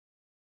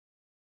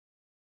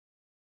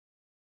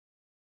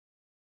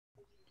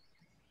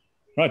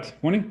Right,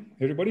 morning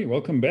everybody.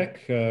 Welcome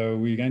back.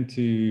 We're going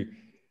to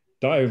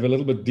dive a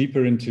little bit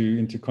deeper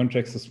into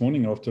contracts this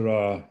morning after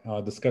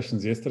our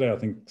discussions yesterday. I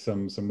think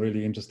some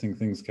really interesting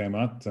things came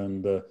out,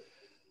 and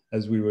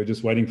as we were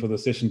just waiting for the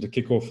session to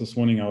kick off this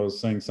morning, I was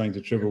saying to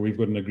Trevor, we've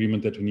got an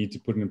agreement that we need to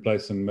put in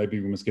place, and maybe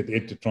we must get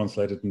Ed to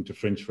translate it into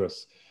French for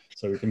us,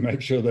 so we can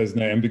make sure there's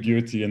no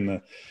ambiguity in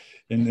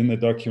the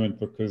document,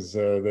 because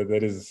that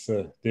is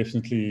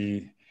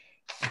definitely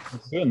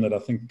concern that I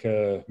think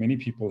many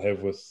people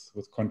have with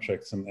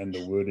contracts and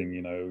the wording.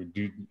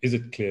 Is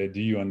it clear?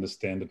 Do you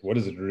understand it? What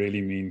does it really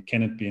mean?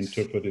 Can it be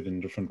interpreted in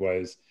different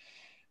ways?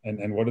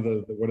 And what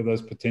are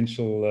those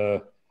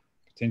potential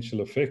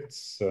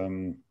effects?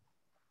 And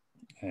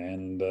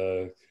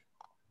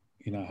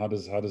how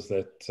does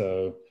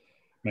that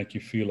make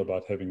you feel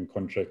about having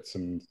contracts,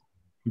 and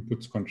who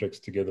puts contracts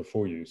together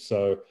for you?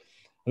 So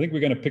I think we're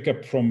going to pick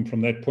up from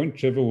that point.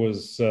 Trevor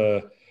was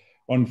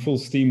on full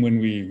steam when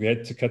we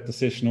had to cut the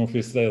session off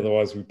yesterday.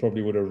 Otherwise, we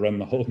probably would have run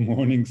the whole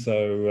morning.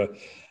 So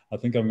I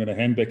think I'm going to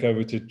hand back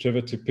over to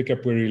Trevor to pick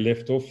up where he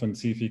left off and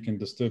see if he can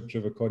disturb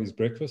Trevor Carty's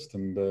breakfast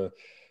and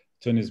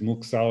turn his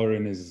milk sour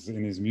in his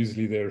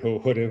muesli there, or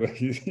whatever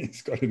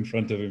he's got in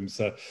front of him.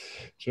 So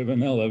Trevor,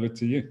 now over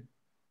to you.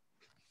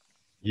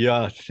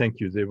 Yeah, thank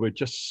you. There were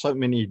just so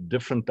many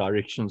different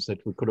directions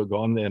that we could have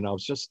gone there. And I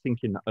was just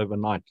thinking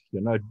overnight,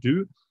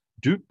 do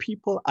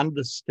people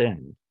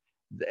understand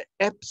the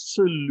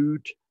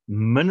absolute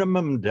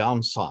minimum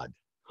downside?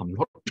 I'm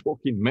not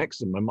talking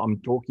maximum, I'm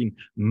talking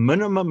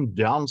minimum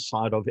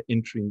downside of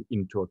entering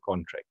into a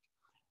contract.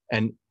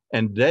 And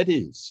that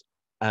is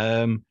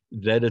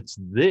that it's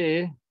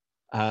there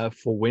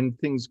for when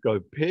things go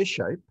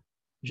pear-shaped,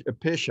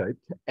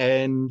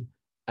 and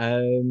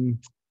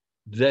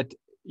that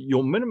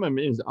your minimum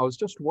is, I was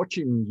just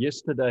watching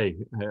yesterday,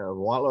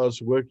 while I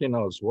was working,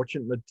 I was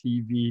watching the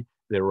TV.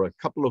 There were a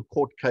couple of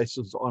court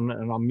cases on,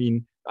 and I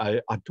mean,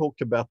 I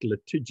talked about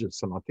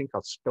litigious, and I think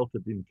I spelt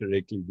it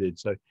incorrectly there.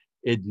 So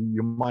Ed,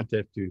 you might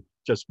have to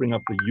just bring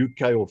up the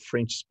UK or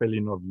French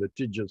spelling of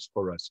litigious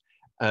for us.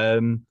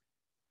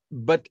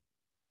 But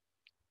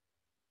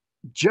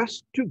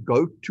just to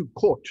go to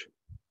court,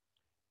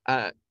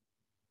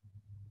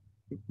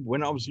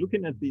 when I was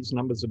looking at these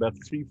numbers about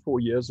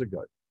 3-4 years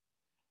ago,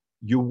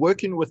 you're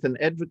working with an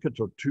advocate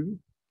or two.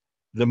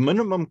 The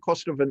minimum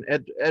cost of an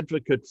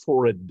advocate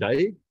for a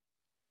day,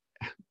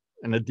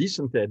 and a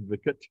decent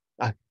advocate,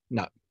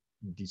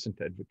 decent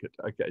advocate.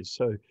 Okay,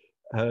 so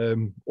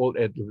all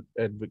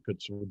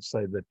advocates would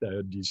say that they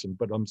are decent,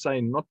 but I'm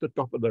saying not the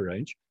top of the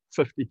range,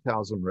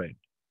 50,000 Rand.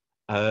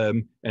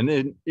 And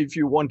then if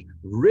you want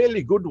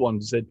really good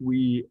ones that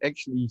we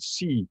actually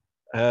see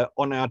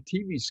on our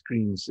TV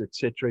screens,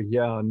 etc.,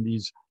 here on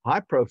these high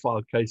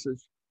profile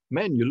cases,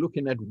 man, you're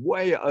looking at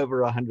way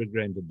over 100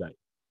 grand a day.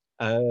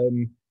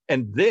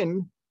 And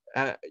then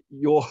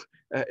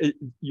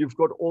you've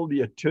got all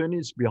the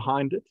attorneys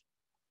behind it.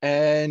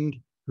 And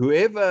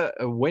whoever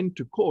went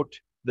to court,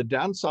 the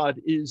downside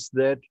is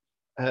that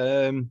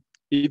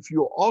if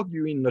you're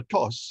arguing the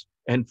toss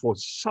and for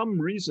some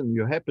reason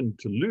you happen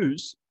to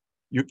lose,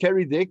 you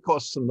carry their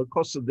costs and the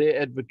costs of their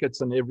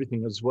advocates and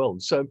everything as well.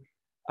 So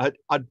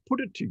I'd put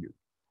it to you,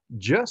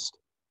 just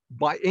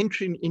by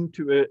entering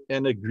into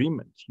an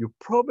agreement, you're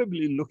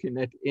probably looking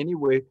at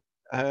anywhere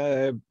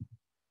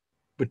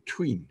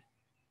between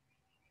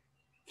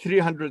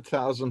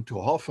 300,000 to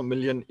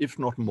 500,000, if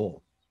not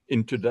more,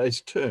 in today's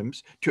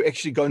terms, to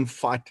actually go and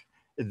fight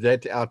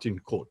that out in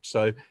court.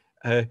 So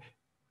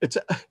it's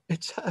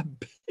a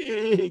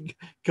big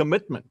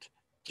commitment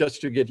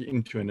just to get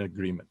into an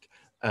agreement,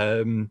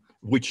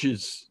 which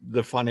is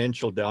the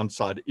financial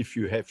downside if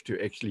you have to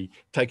actually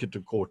take it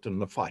to court in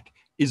the fight.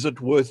 Is it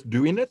worth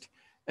doing it?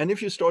 And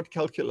if you start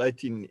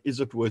calculating, is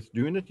it worth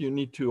doing it? You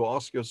need to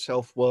ask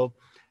yourself, well,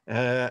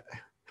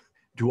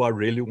 do I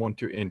really want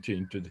to enter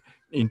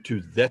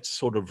into that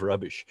sort of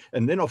rubbish?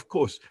 And then, of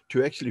course,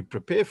 to actually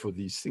prepare for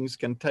these things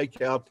can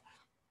take out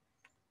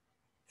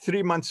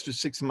 3 months to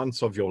 6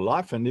 months of your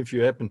life. And if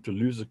you happen to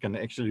lose, it can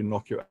actually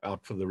knock you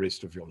out for the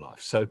rest of your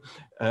life. So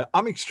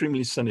I'm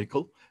extremely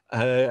cynical.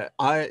 As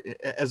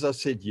I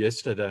said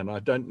yesterday, and I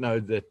don't know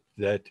that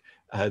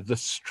the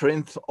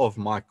strength of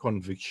my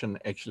conviction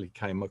actually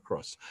came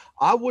across.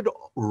 I would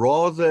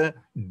rather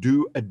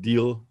do a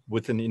deal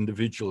with an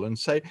individual and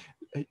say,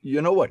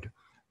 you know what,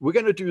 we're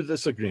going to do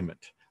this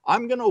agreement.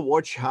 I'm going to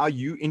watch how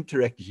you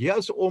interact.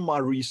 Here's all my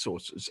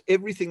resources,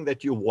 everything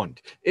that you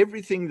want,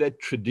 everything that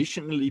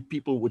traditionally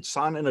people would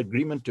sign an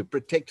agreement to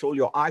protect all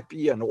your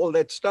IP and all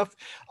that stuff.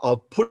 I'll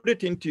put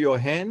it into your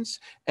hands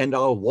and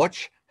I'll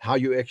watch how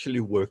you actually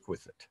work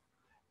with it.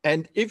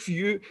 And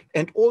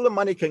all the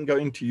money can go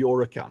into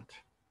your account.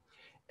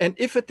 And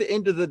if at the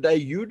end of the day,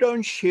 you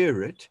don't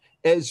share it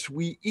as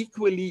we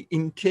equally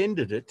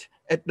intended it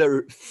at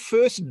the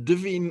first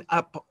divvying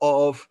up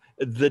of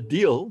the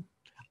deal,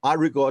 I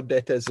regard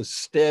that as a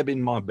stab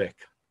in my back.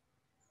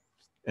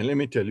 And let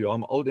me tell you,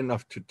 I'm old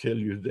enough to tell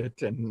you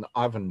that, and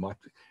Ivan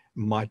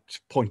might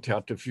point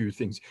out a few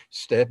things.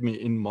 Stab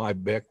me in my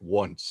back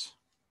once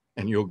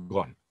and you're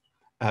gone.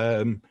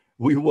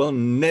 we will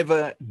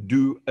never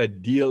do a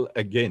deal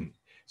again.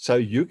 So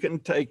you can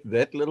take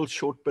that little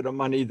short bit of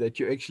money that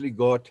you actually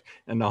got,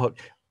 and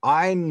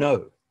I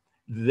know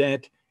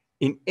that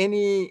in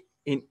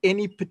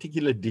any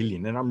particular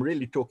dealing, and I'm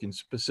really talking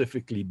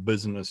specifically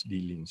business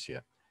dealings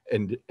here,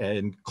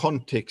 and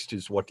context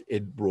is what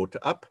Ed brought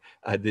up.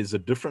 There's a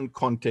different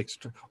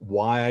context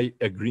why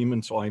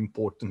agreements are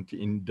important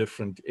in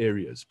different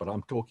areas, but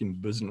I'm talking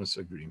business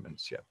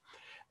agreements here.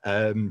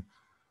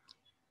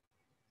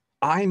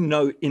 I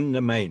know in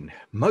the main,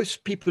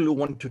 most people who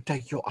want to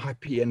take your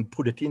IP and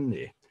put it in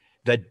there,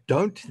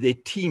 their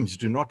teams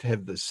do not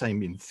have the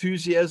same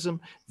enthusiasm,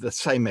 the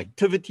same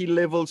activity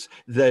levels,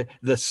 the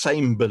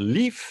same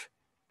belief,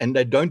 and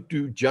they don't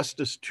do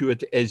justice to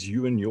it as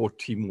you and your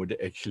team would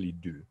actually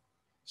do.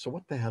 So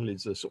what the hell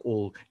is this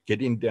all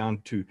getting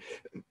down to?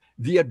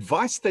 The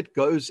advice that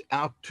goes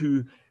out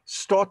to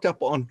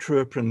startup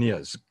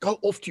entrepreneurs: go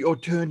off to your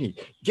attorney,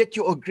 get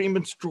your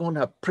agreements drawn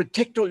up,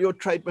 protect all your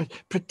trademarks,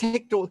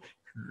 protect all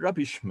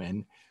rubbish,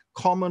 man.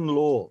 Common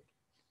law.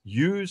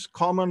 Use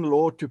common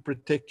law to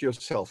protect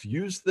yourself.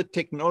 Use the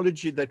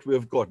technology that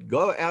we've got.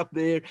 Go out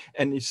there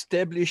and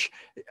establish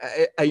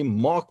a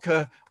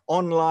marker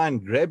online.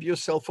 Grab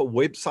yourself a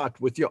website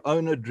with your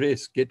own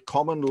address. Get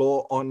common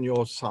law on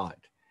your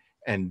side.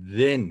 And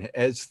then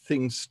as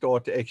things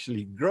start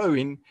actually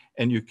growing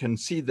and you can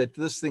see that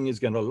this thing is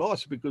going to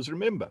last, because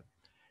remember,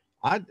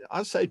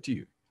 I say to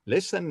you,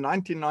 less than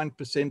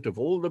 99% of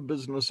all the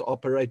business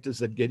operators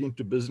that get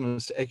into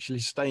business actually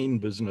stay in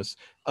business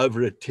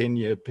over a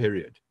 10-year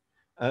period.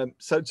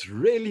 So it's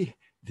really,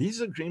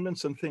 these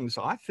agreements and things,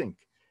 I think,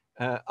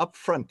 up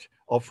front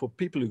are for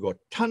people who got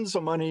tons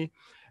of money.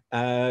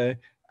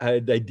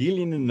 They're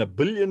dealing in the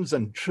billions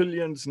and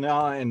trillions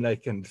now, and they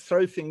can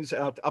throw things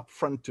out up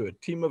front to a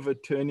team of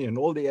attorney and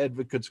all the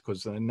advocates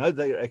because they know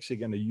they're actually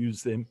going to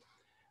use them.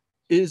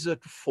 Is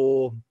it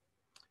for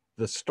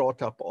the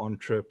startup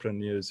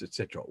entrepreneurs,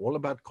 etc.? All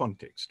about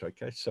context.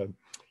 Okay, so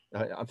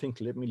I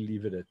think let me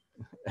leave it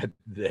at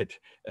that.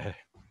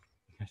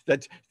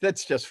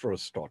 That's just for a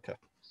starter.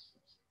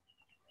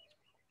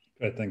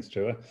 Great, thanks,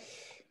 Trevor.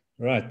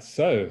 Right,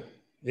 so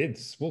Ed,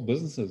 small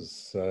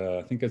businesses.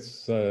 I think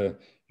it's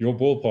your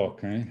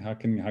ballpark. Eh? How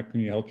can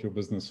you help your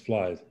business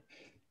fly?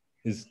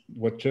 Is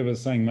what Trevor's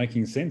saying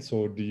making sense,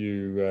 or do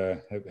you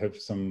have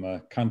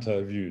some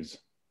counter views?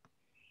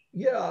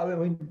 Yeah, I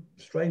mean,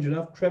 strange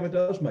enough, Trevor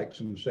does make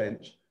some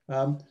sense.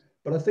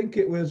 But I think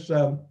it was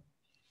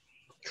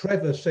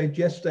Trevor said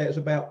yesterday it's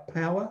about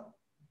power.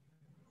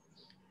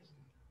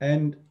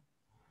 And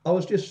I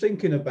was just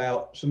thinking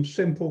about some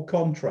simple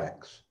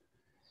contracts.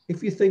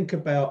 If you think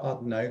about, I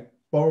don't know,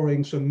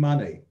 borrowing some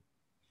money.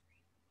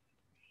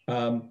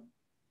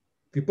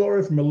 If you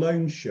borrow from a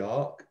loan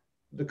shark,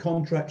 the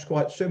contract's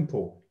quite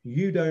simple.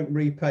 You don't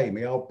repay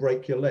me, I'll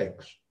break your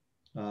legs.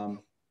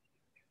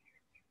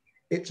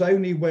 It's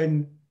only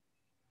when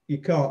you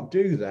can't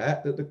do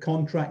that that the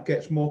contract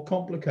gets more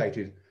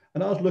complicated.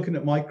 And I was looking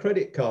at my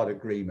credit card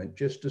agreement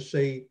just to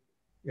see,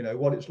 you know,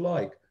 what it's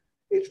like.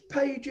 It's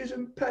pages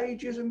and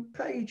pages and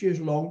pages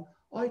long.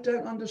 I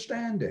don't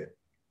understand it.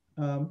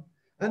 And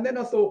then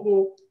I thought,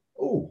 well,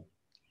 oh,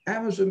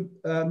 Amazon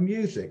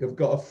Music have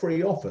got a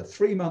free offer,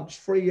 3 months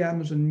free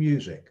Amazon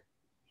Music.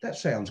 That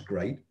sounds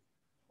great.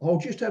 I'll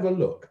just have a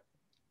look.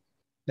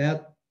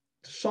 Now,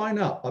 to sign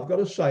up, I've got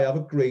to say I've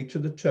agreed to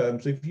the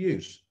terms of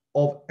use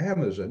of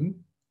Amazon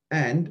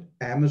and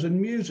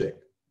Amazon Music.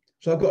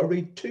 So I've got to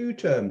read 2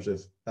 terms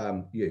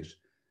of use.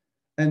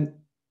 And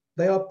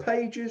they are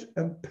pages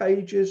and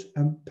pages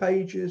and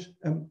pages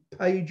and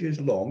pages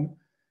long.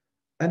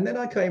 And then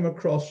I came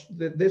across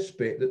this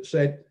bit that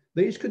said,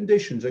 these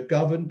conditions are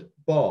governed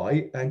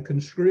by and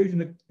construed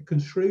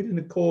in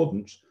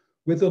accordance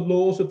with the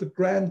laws of the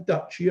Grand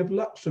Duchy of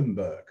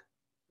Luxembourg.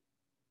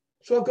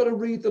 So I've got to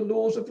read the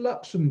laws of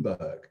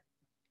Luxembourg.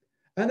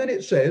 And then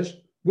it says,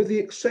 with the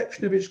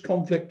exception of its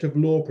conflict of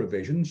law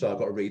provisions, so I've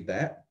got to read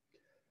that,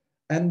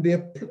 and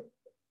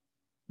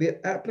the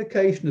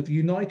application of the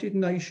United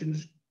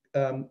Nations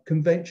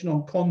Convention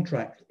on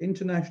Contract,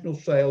 International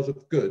Sales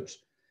of Goods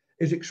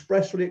is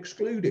expressly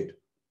excluded.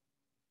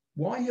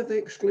 Why have they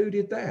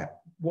excluded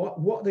that? What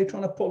are they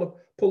trying to pull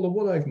the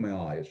wool over my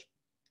eyes?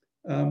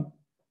 And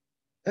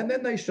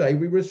then they say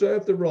we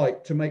reserve the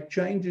right to make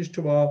changes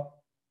to our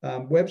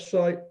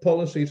website,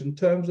 policies, and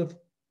terms of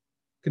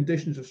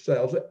conditions of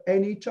sales at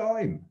any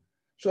time.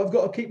 So I've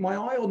got to keep my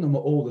eye on them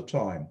all the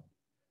time.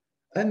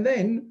 And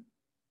then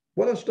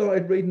when I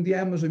started reading the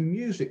Amazon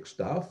Music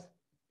stuff,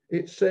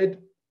 it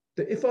said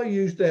that if I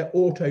used their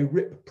auto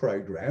rip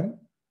program,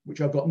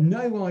 which I've got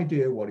no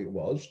idea what it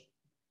was,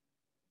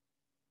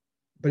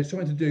 but it's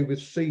something to do with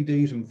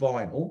CDs and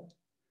vinyl,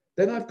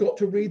 then I've got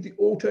to read the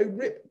auto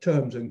rip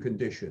terms and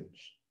conditions.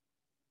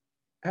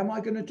 Am I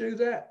going to do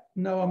that?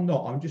 No, I'm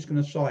not. I'm just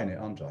going to sign it,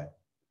 aren't I?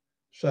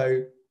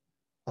 So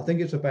I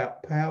think it's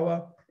about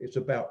power. It's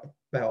about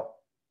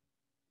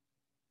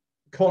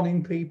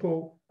conning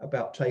people,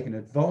 about taking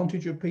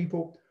advantage of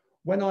people.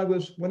 When I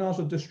was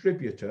a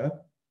distributor,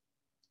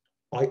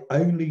 I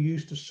only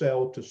used to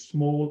sell to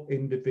small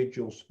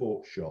individual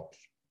sports shops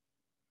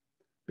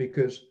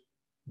because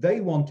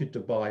they wanted to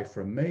buy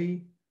from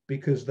me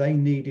because they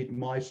needed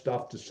my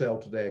stuff to sell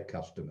to their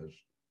customers.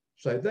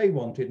 So they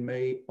wanted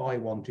me, I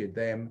wanted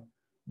them.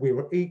 We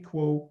were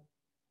equal.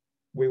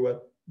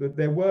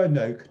 There were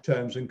no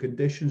terms and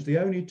conditions. The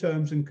only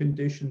terms and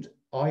conditions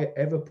I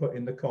ever put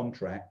in the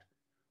contract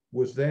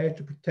was there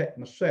to protect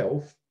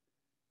myself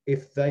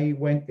if they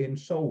went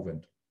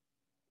insolvent,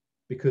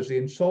 because the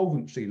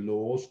insolvency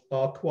laws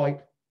are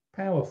quite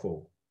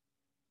powerful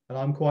and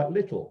I'm quite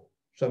little.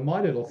 So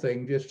my little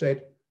thing just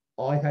said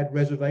I had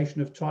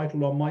reservation of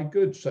title on my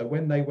goods. So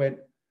when they went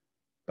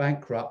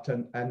bankrupt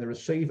and the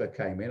receiver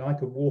came in, I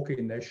could walk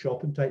in their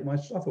shop and take my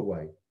stuff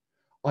away.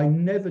 I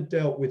never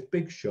dealt with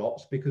big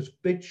shops because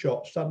big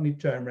shops suddenly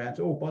turn around and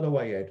say, oh, by the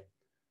way, Ed,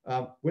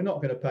 we're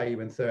not going to pay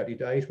you in 30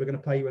 days. We're going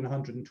to pay you in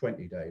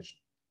 120 days.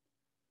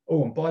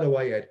 Oh, and by the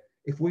way, Ed,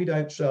 if we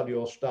don't sell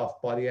your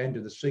stuff by the end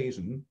of the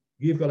season,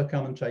 you've got to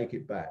come and take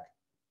it back,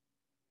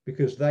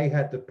 because they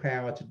had the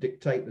power to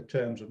dictate the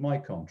terms of my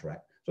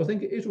contract. So I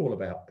think it is all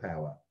about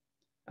power,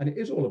 and it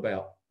is all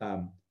about,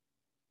 I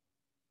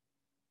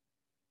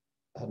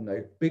don't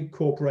know, big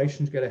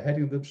corporations get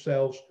ahead of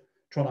themselves,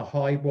 trying to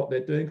hide what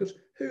they're doing, because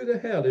who the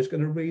hell is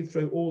going to read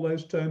through all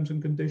those terms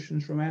and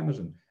conditions from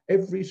Amazon?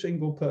 Every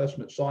single person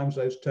that signs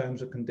those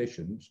terms and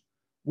conditions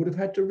would have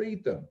had to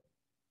read them.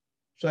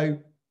 So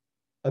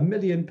 1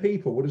 million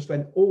people would have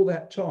spent all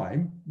that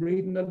time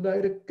reading a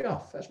load of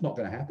guff. That's not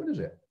going to happen, is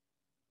it?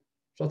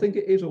 So I think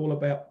it is all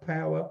about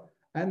power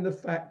and the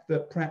fact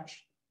that perhaps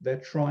they're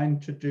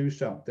trying to do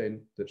something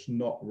that's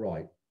not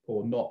right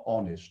or not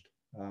honest.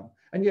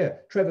 And yeah,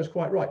 Trevor's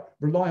quite right.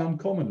 Rely on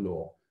common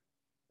law.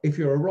 If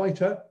you're a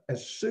writer,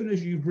 as soon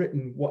as you've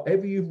written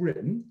whatever you've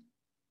written,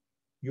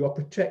 you are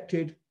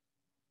protected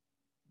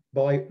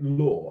by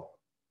law.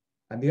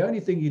 And the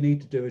only thing you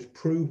need to do is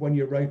prove when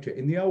you wrote it.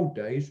 In the old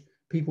days,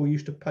 people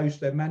used to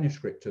post their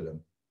manuscript to them,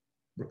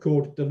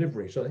 recorded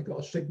delivery, so they got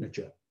a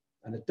signature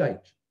and a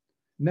date.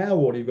 Now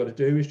all you've got to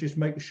do is just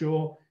make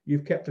sure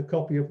you've kept a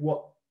copy of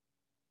what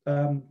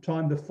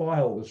time the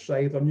file was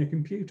saved on your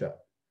computer.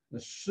 And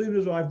as soon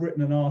as I've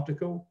written an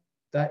article,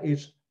 that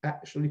is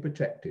actually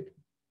protected.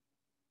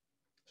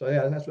 So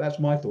yeah, that's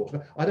my thoughts.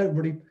 I don't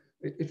really,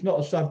 it's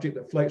not a subject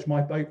that floats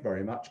my boat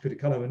very much, because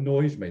it kind of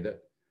annoys me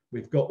that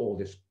we've got all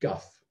this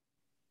guff.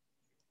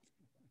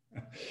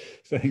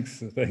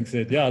 Thanks,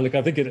 Ed. Yeah, look,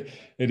 I think it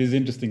is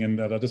interesting,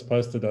 and I just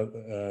posted,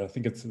 I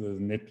think it's the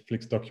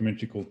Netflix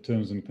documentary called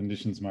Terms and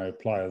Conditions May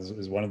Apply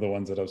is one of the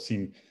ones that I've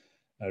seen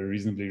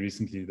reasonably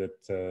recently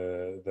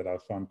that I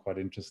found quite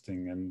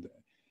interesting.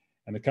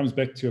 And it comes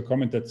back to a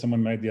comment that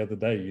someone made the other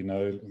day, you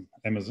know,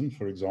 Amazon,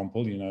 for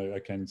example, you know,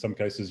 okay, in some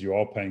cases you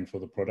are paying for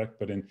the product,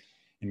 but in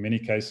many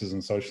cases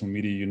in social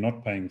media, you're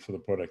not paying for the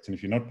product. And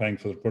if you're not paying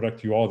for the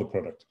product, you are the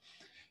product.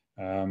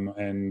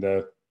 And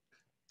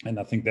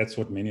I think that's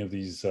what many of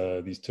these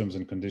terms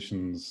and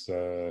conditions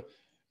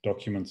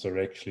documents are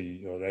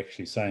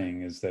actually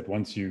saying, is that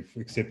once you've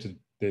accepted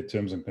their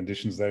terms and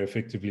conditions, they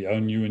effectively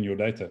own you and your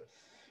data,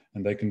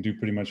 and they can do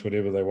pretty much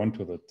whatever they want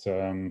with it.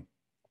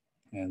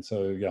 And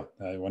so, yeah,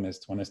 one has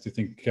to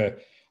think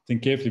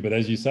carefully. But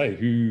as you say,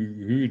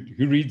 who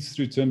reads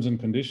through terms and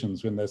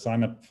conditions when they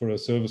sign up for a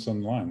service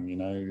online? You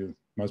know,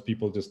 most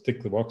people just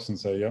tick the box and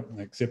say, yeah,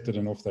 accept it,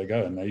 and off they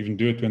go. And they even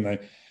do it when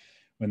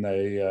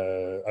they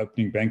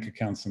opening bank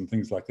accounts and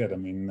things like that. I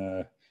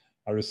mean,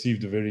 I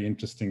received a very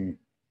interesting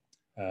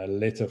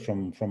letter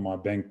from my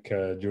bank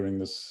during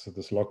this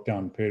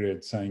lockdown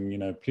period saying, you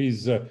know,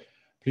 please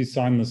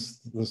sign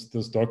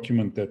this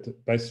document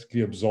that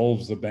basically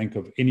absolves the bank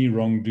of any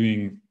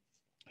wrongdoing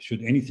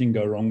should anything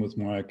go wrong with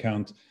my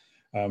account,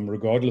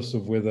 regardless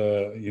of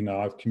whether, you know,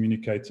 I've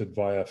communicated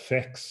via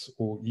fax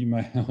or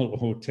email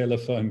or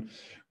telephone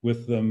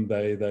with them.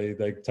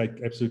 They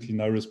take absolutely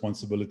no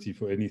responsibility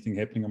for anything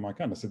happening on my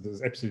account. I said,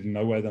 there's absolutely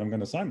no way that I'm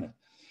going to sign that.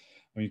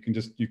 I mean,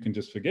 you can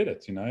just forget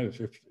it. You know,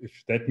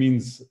 if that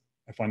means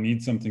if I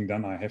need something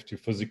done, I have to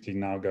physically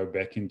now go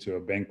back into a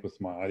bank with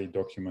my ID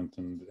document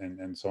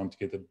and so on to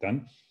get it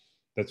done.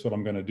 That's what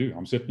I'm going to do.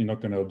 I'm certainly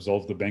not going to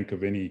absolve the bank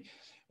of any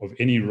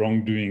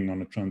wrongdoing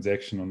on a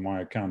transaction on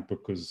my account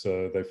because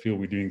they feel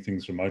we're doing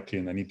things remotely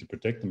and they need to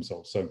protect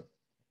themselves. So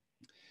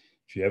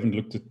if you haven't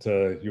looked at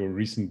your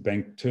recent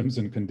bank terms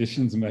and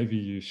conditions, maybe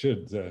you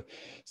should.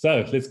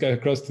 So let's go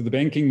across to the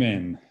banking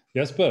man.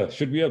 Jasper,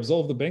 should we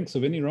absolve the banks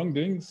of any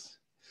wrongdoings?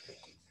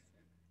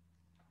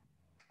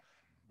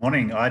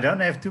 Morning. I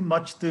don't have too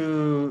much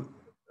to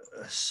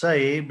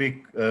say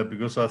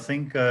because I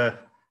think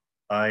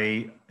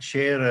I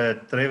share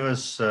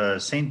Trevor's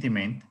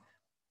sentiment,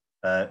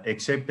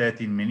 except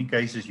that in many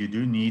cases you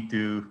do need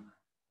to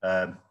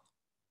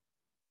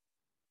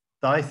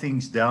tie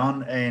things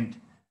down,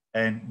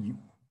 and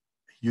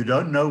you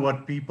don't know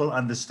what people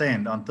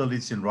understand until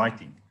it's in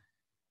writing,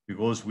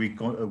 because we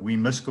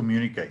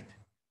miscommunicate.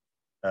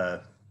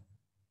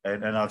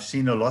 And I've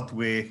seen a lot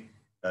where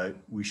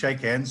we shake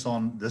hands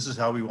on this is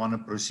how we want to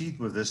proceed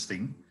with this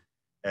thing,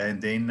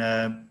 and then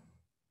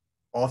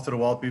after a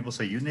while, people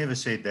say, you never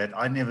said that,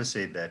 I never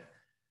said that.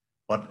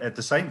 But at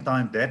the same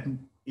time, that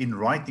in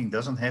writing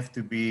doesn't have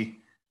to be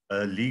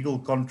a legal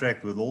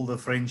contract with all the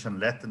French and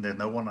Latin that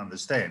no one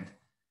understands.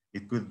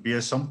 It could be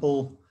a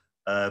simple,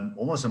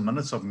 almost a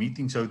minutes of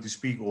meeting, so to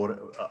speak,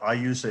 or I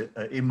use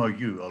a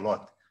MOU a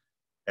lot.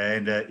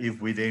 And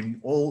if we then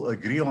all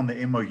agree on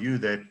the MOU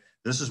that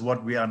this is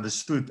what we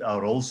understood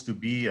our roles to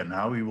be and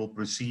how we will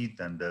proceed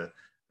and the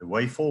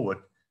way forward,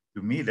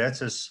 to me,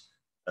 that's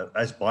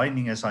as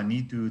binding as I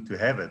need to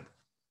have it.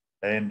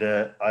 And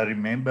I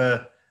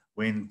remember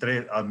when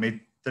I met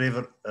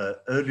Trevor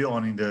early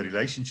on in the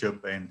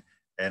relationship, and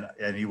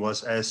he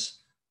was as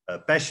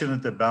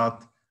passionate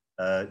about,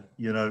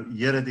 you know,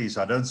 here it is,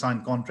 I don't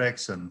sign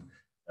contracts, and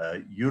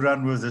you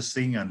run with this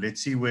thing and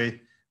let's see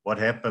what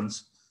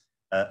happens.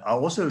 I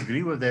also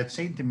agree with that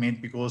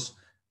sentiment, because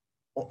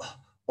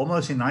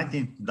almost in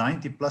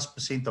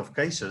 90+% of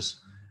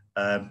cases,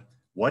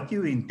 what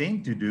you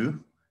intend to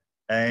do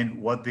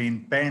and what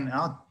then pan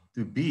out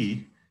to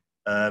be,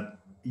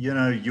 you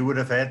know, you would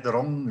have had the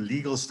wrong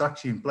legal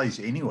structure in place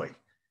anyway,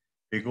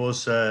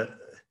 because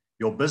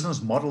your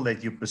business model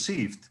that you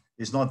perceived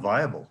is not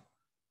viable.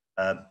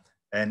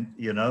 And,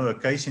 you know, a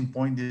case in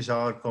point is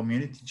our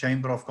community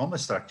chamber of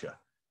commerce structure.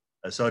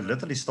 So it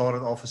literally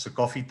started off as a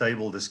coffee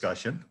table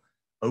discussion,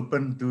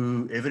 open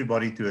to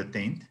everybody to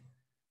attend.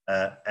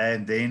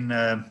 And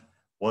then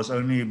was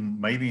only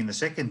maybe in the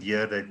second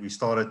year that we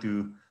started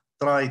to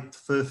try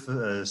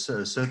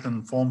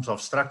certain forms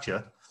of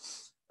structure.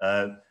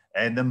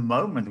 And the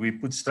moment we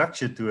put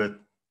structure to it,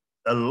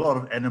 a lot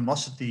of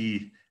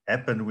animosity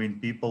happened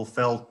when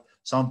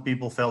some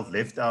people felt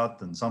left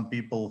out, and some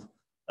people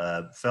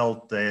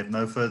felt they had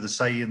no further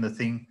say in the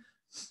thing.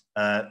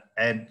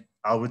 And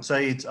I would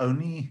say it's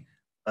only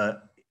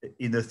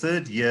in the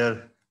third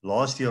year,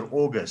 last year,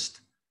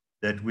 August,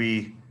 that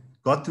we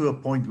got to a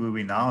point where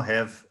we now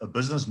have a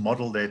business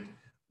model that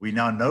we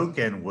now know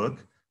can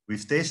work.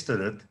 We've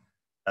tested it.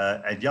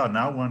 And yeah,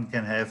 now one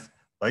can have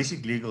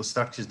basic legal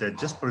structures that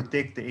just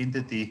protect the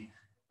entity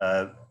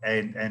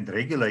and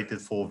regulate it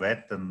for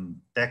VAT and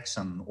tax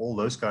and all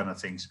those kind of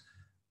things.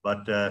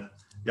 But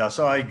yeah,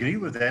 so I agree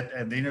with that.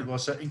 And then it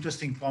was an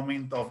interesting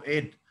comment of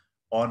Ed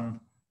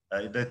on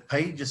the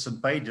pages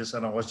and pages.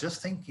 And I was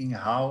just thinking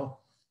how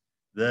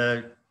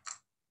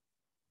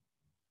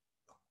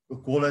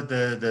call it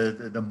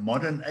the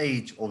modern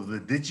age or the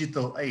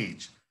digital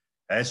age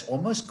has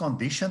almost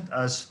conditioned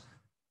us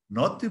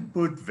not to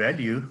put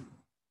value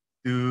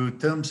to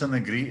terms of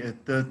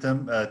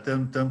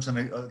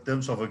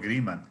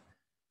agreement,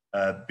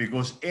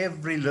 because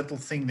every little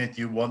thing that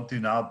you want to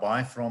now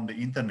buy from the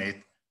internet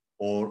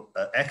or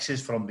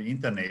access from the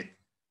internet,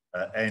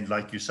 and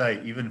like you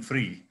say, even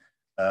free,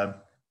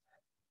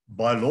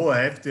 by law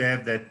have to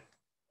have that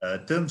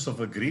terms of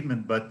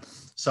agreement, but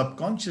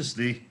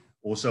subconsciously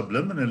or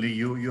subliminally,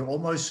 you're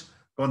almost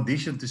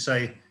conditioned to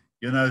say,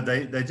 you know,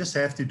 they just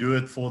have to do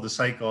it for the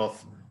sake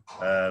of,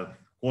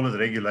 call it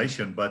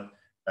regulation, but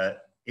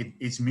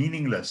it's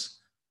meaningless.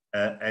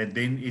 And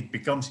then it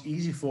becomes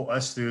easy for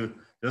us to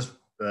just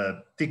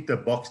tick the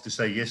box to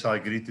say, yes, I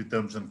agree to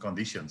terms and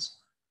conditions.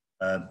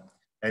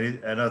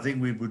 And I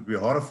think we would be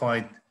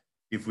horrified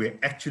if we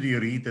actually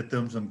read the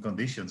terms and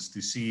conditions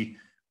to see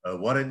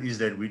what it is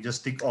that we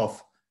just tick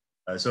off.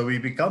 So we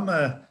become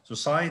a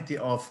society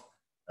of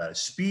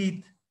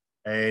speed,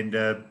 and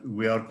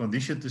we are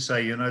conditioned to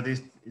say, you know,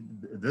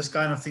 this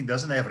kind of thing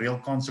doesn't have real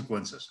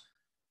consequences.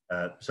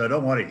 So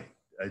don't worry,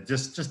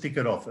 just tick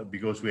it off,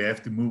 because we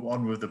have to move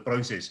on with the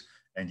process,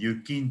 and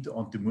you're keen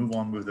to move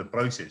on with the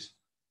process.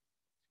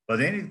 But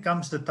then it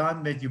comes the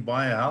time that you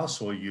buy a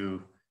house or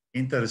you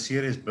enter a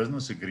serious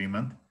business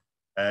agreement,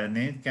 and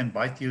then it can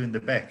bite you in the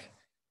back.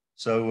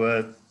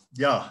 So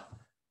yeah,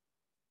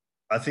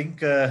 I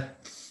think I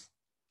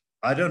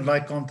don't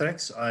like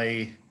contracts.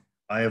 I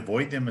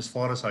avoid them as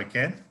far as I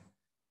can.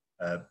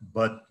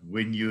 But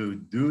when you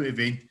do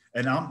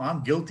and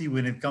I'm guilty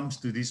when it comes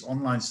to this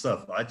online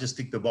stuff, I just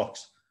tick the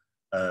box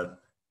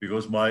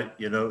because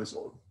it's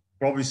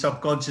probably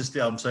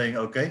subconsciously I'm saying,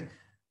 okay,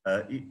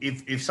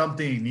 if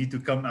something need to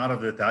come out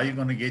of it, how are you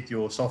going to get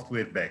your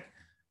software back?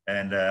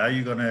 And how are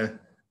you going to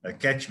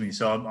catch me?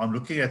 So I'm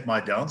looking at my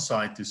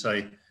downside to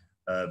say,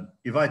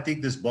 if I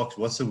tick this box,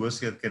 what's the worst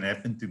that can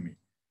happen to me?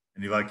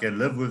 And if I can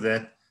live with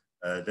that,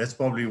 that's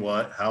probably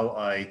how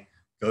I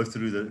go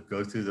through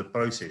the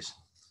process.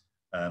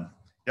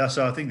 Yeah,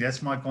 so I think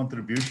that's my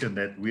contribution,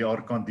 that we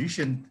are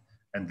conditioned,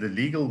 and the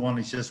legal one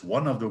is just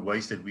one of the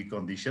ways that we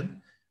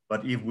condition.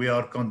 But if we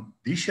are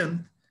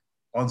conditioned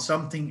on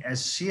something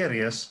as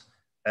serious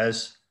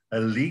as a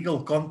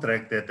legal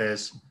contract that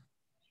has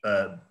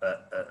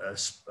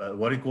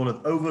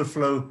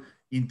overflow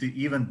into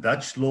even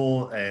Dutch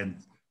law and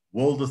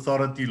world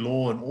authority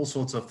law and all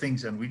sorts of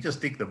things, and we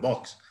just tick the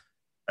box.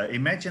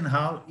 Imagine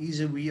how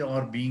easy we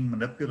are being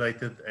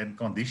manipulated and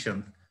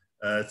conditioned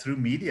through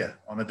media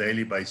on a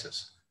daily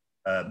basis,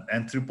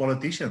 and through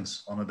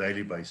politicians on a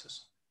daily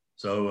basis.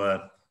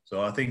 So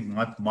I think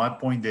my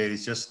point there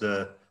is just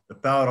the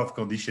power of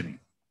conditioning.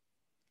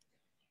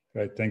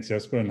 Great, thanks,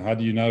 Jasper. And how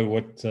do you know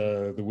what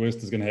the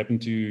worst is going to happen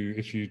to you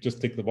if you just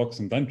tick the box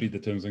and don't read the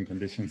terms and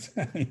conditions?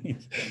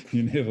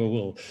 You never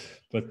will.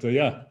 But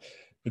yeah,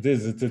 it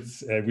is.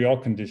 It's we are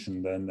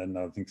conditioned, and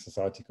I think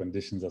society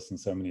conditions us in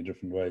so many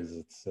different ways.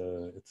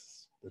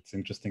 It's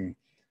interesting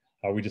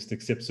how we just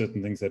accept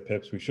certain things that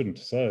perhaps we shouldn't.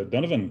 So,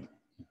 Donovan,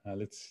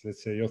 let's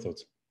hear your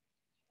thoughts.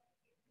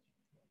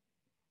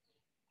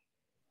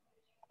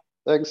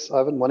 Thanks,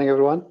 Ivan. Morning,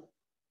 everyone.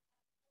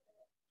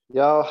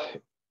 Yeah,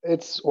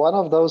 it's one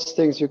of those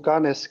things you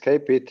can't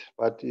escape it.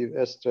 But if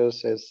Esther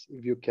says,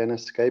 if you can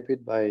escape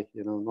it by,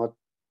 not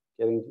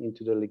getting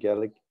into the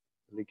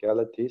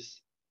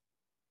legalities,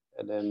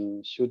 and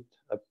then should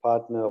a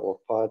partner or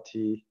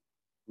party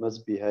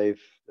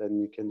misbehave, then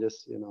you can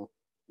just,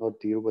 not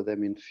deal with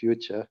them in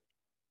future.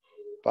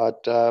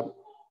 But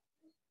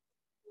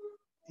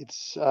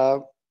it's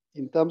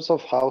in terms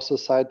of how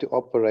society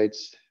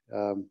operates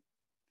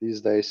these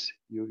days,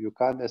 you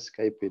can't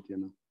escape it,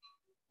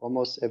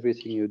 Almost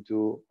everything you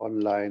do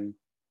online,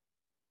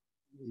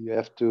 you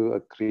have to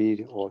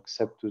agree or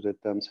accept to the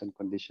terms and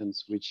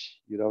conditions, which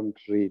you don't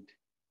read.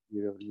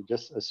 You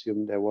just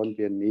assume there won't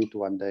be a need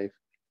one day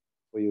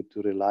for you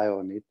to rely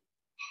on it.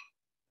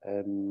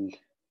 And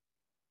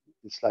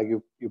it's like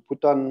you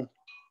put on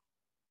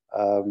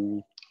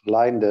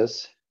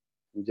blinders,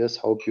 you just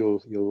hope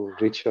you'll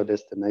reach your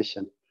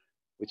destination,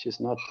 which is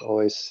not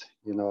always,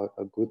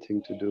 a good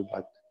thing to do,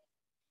 but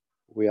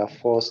we are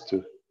forced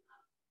to.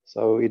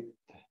 So it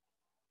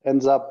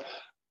ends up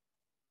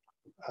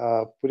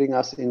putting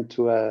us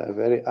into a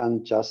very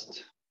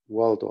unjust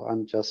world or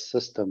unjust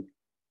system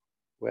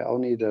where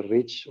only the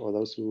rich or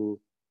those who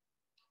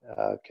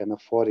can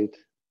afford it,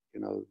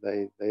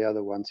 they are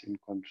the ones in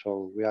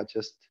control. We are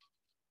just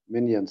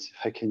minions,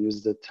 if I can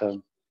use the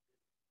term.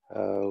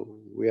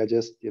 We are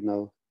just,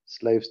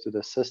 slaves to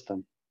the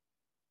system.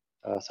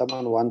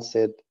 Someone once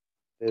said,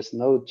 there's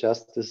no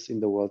justice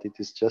in the world, it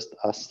is just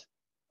us.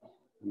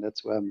 And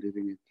that's where I'm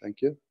leaving it.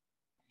 Thank you.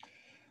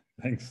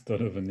 Thanks,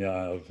 Donovan.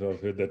 Yeah, I've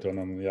heard that one.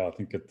 And yeah, I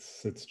think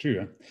it's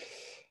true.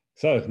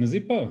 So,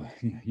 Nazipo,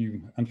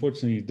 you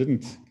unfortunately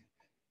didn't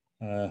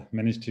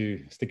manage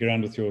to stick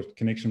around with your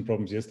connection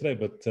problems yesterday,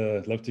 but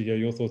I'd love to hear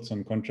your thoughts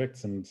on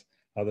contracts and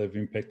how they've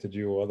impacted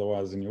you or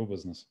otherwise in your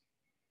business.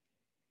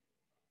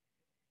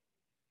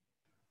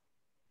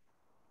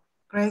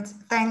 Great.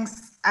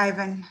 Thanks,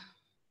 Ivan.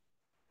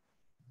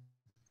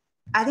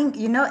 I think,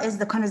 as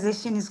the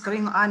conversation is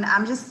going on,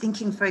 I'm just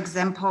thinking, for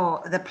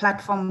example, the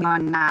platform we're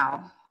on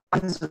now,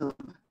 on Zoom.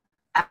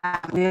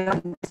 We're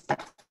on this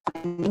platform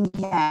in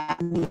India,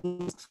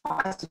 and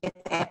for us to get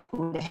the app,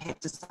 we would have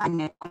to sign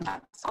a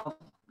contract of,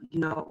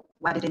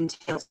 what it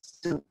entails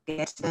to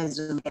get the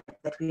Zoom app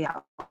that we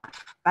are on.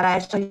 But I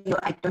assure you,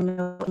 I don't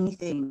know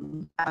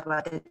anything about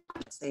what it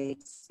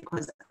says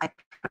because I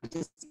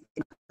practiced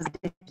because I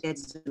did get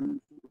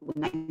Zoom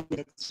when I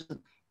needed Zoom.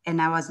 And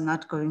I was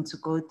not going to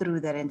go through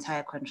that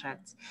entire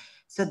contract.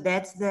 So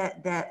that's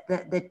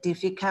the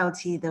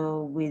difficulty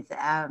though with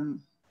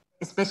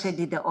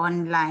especially the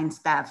online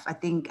stuff. I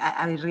think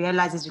I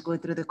realize as you go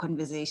through the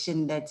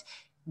conversation that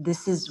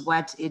this is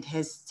what it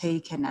has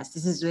taken us.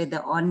 This is where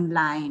the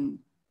online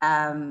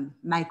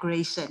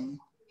migration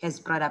has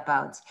brought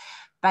about.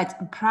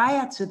 But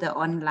prior to the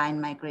online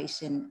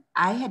migration,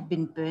 I had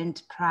been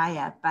burnt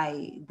prior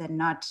by the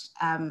not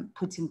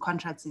putting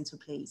contracts into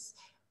place,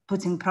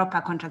 putting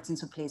proper contracts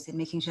into place and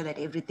making sure that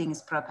everything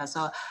is proper.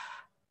 So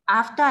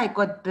after I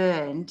got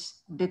burned,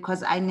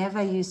 because I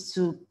never used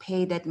to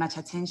pay that much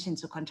attention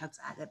to contracts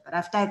either, but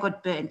after I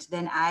got burnt,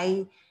 then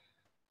I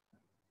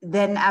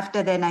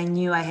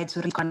knew I had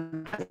to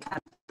recontract.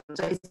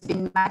 So it's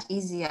been much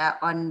easier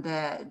on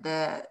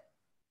the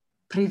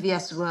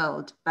previous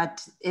world,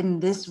 but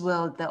in this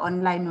world, the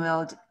online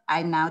world,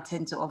 I now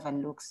tend to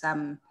overlook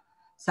some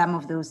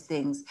of those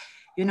things.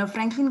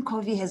 Franklin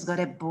Covey has got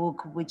a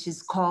book which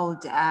is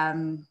called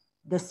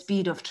The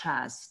Speed of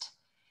Trust.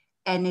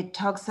 And it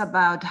talks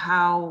about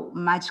how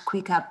much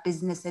quicker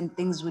business and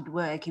things would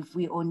work if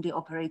we only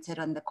operated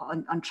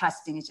on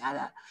trusting each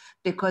other.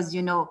 Because,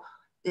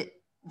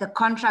 the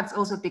contracts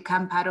also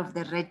become part of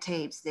the red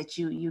tapes that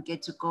you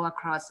get to go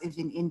across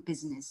even in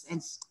business.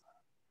 And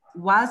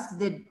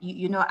whilst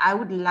I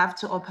would love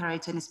to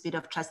operate on a speed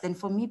of trust. And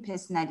for me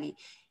personally,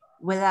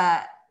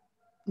 whether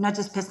not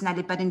just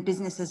personally, but in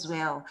business as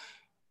well,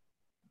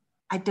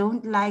 I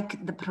don't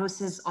like the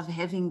process of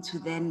having to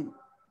then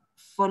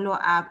follow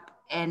up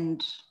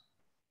and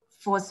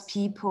force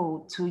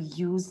people to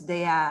use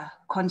their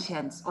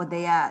conscience or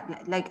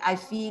I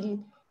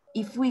feel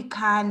if we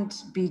can't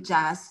be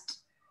just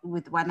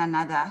with one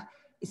another,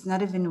 it's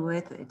not even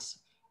worth it.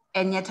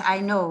 And yet I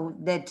know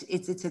that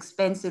it's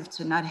expensive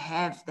to not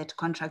have that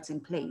contract in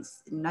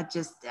place, not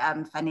just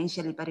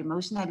financially, but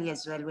emotionally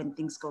as well. When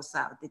things go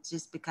south, it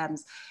just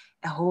becomes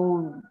a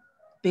whole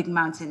big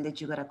mountain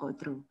that you gotta go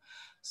through.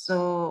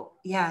 So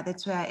yeah,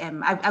 that's where I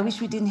am. I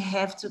wish we didn't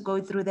have to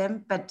go through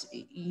them, but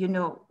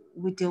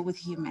we deal with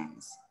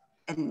humans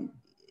and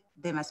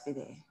they must be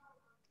there.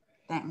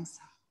 Thanks.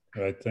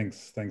 Right.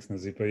 Thanks,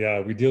 Nazipa. Yeah,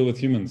 we deal with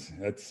humans.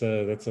 That's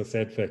a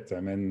sad fact. I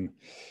mean,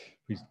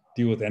 we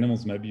deal with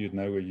animals. Maybe you'd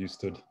know where you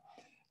stood.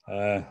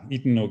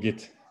 Eaten or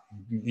get,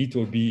 eat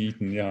or be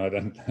eaten. Yeah, I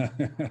don't.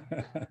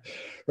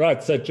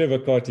 Right. So Trevor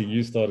Carty,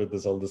 you started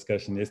this whole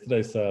discussion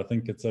yesterday, so I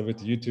think it's over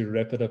to you to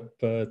wrap it up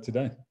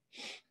today.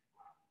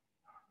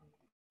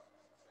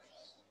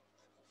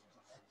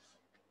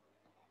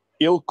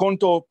 Il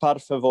conto per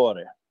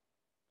favore.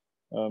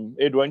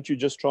 Ed, won't you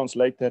just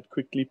translate that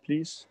quickly,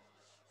 please?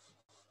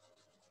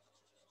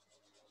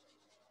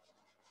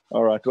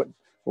 All right.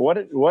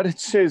 What it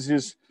says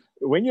is,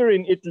 when you're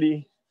in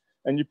Italy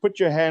and you put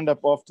your hand up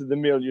after the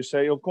meal, you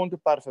say, Il conto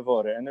per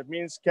favore. And it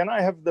means, can I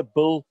have the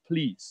bill,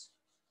 please?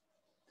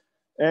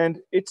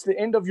 And it's the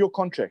end of your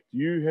contract.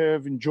 You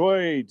have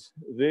enjoyed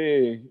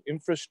their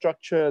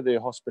infrastructure, their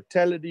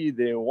hospitality,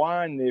 their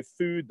wine, their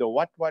food, the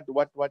what.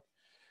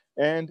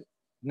 And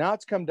now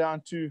it's come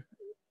down to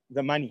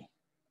the money.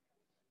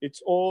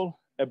 It's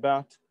all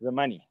about the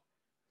money.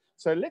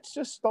 So let's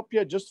just stop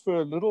here just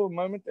for a little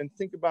moment and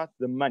think about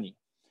the money.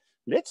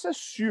 Let's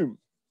assume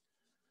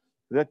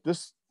that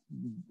this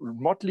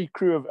motley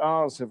crew of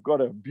ours have got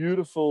a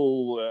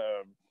beautiful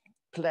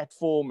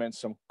platform and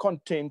some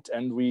content,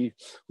 and we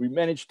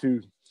managed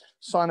to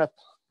sign up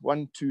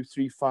 10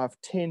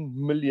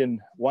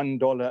 million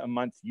 $1 a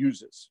month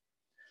users.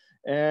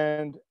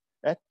 And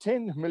at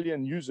 10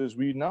 million users,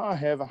 we now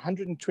have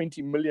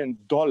 $120 million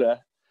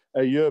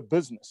a year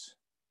business,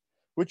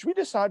 which we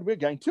decide we're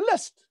going to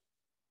list.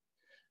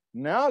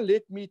 Now,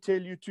 let me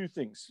tell you two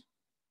things.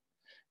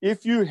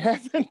 If you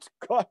haven't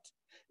got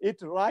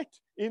it right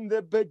in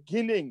the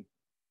beginning,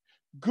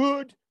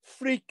 good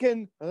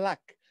freaking luck.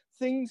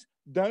 Things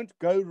don't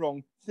go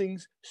wrong.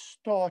 Things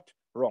start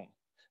wrong.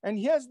 And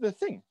here's the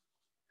thing.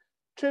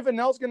 Trevor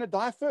Nell's going to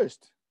die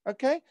first,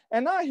 okay?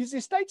 And now his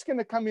estate's going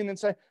to come in and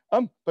say,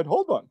 but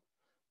hold on.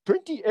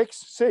 20X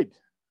said,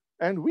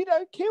 and we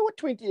don't care what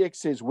 20X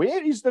says.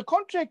 Where is the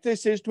contract that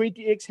says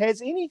 20X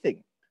has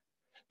anything?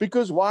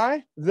 Because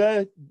why?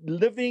 The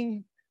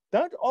living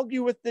don't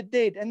argue with the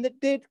dead, and the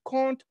dead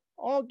can't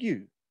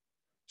argue.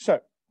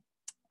 So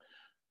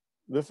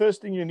the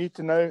first thing you need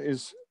to know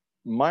is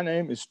my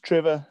name is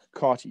Trevor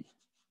Carty.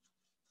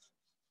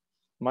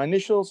 My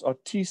initials are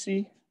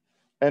TC,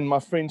 and my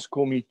friends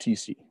call me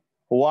TC.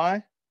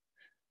 Why?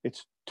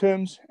 It's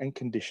terms and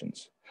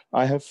conditions.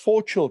 I have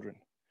 4 children.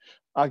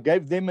 I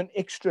gave them an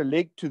extra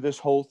leg to this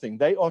whole thing.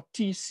 They are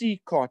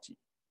TC Carty.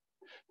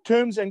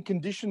 Terms and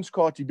conditions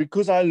Carty,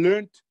 because I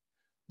learned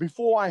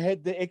before I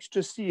had the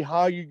extra C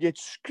how you get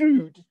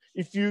screwed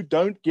if you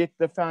don't get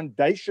the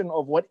foundation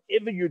of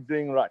whatever you're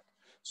doing right.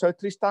 So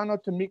Tristano,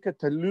 Tamika,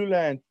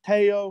 Tallulah, and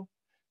Teo,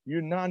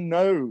 you now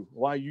know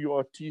why you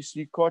are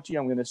TC Carty.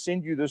 I'm going to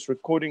send you this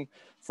recording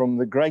from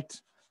the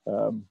great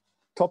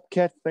Top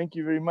Cat. Thank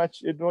you very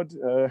much, Edward.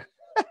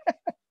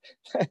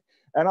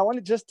 And I want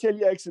to just tell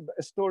you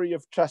a story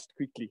of trust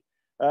quickly.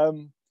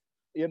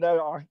 You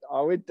know,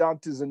 I went down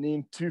to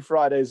Zanin 2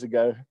 Fridays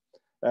ago,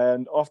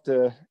 and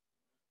after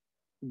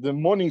the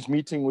morning's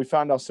meeting, we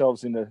found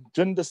ourselves in a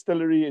gin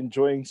distillery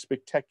enjoying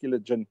spectacular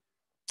gin.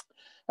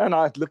 And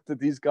I looked at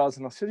these guys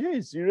and I said,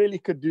 yes, you really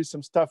could do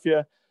some stuff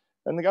here.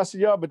 And the guy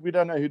said, yeah, but we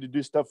don't know who to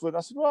do stuff with. I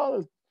said,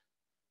 well,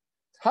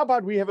 how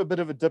about we have a bit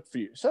of a dip for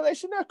you? So they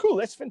said, no, cool,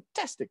 that's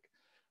fantastic.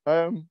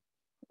 I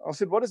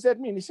said, what does that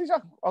mean? He says,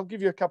 oh, I'll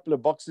give you a couple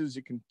of boxes.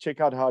 You can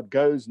check out how it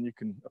goes and you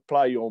can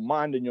apply your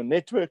mind and your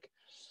network.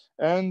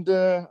 And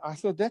I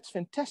thought, that's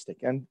fantastic.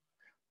 And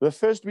the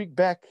first week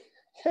back,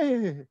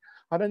 hey,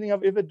 I don't think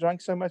I've ever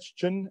drunk so much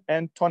gin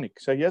and tonic.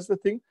 So here's the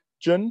thing,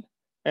 gin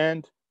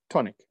and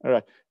tonic. All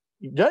right.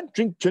 You don't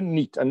drink gin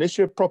neat unless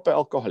you're a proper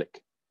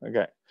alcoholic.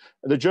 Okay.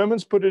 The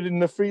Germans put it in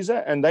the freezer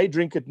and they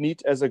drink it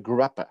neat as a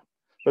grappa.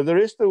 But the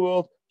rest of the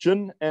world,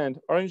 gin and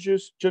orange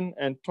juice, gin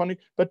and tonic,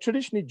 but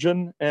traditionally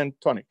gin and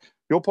tonic.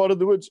 Your part of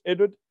the woods,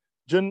 Edward,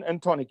 gin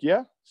and tonic,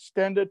 yeah?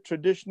 Standard,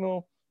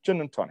 traditional gin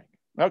and tonic.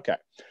 Okay.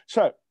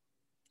 So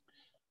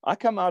I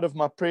come out of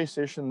my prayer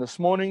session this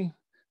morning.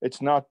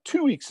 It's now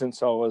 2 weeks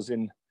since I was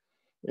in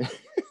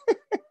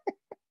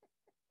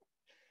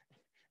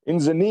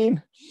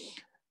Zanin.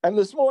 And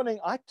this morning,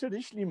 I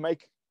traditionally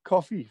make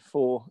coffee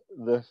for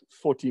the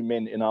 40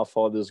 men in our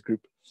father's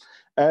group.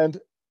 And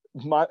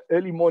my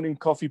early morning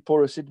coffee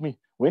pourer said to me,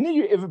 when are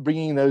you ever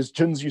bringing those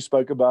gins you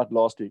spoke about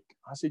last week?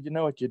 I said, you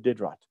know what, you did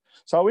right.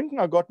 So I went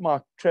and I got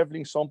my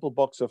traveling sample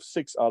box of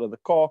 6 out of the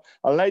car.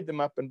 I laid them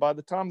up. And by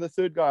the time the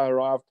third guy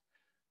arrived,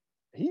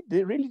 he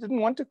really didn't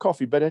want a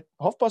coffee, but at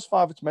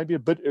 5:30, it's maybe a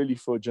bit early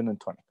for a gin and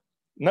tonic.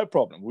 No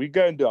problem. We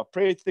go and do our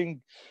prayer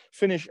thing,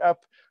 finish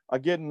up. I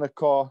get in the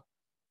car,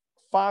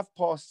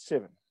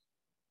 7:05.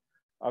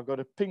 I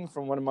got a ping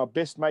from one of my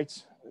best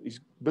mates.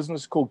 His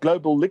business is called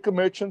Global Liquor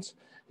Merchants.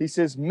 He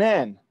says,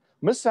 man,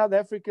 Miss South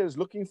Africa is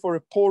looking for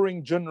a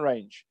pouring gin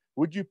range.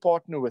 Would you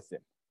partner with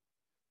them?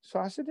 So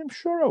I said, I'm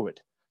sure I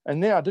would.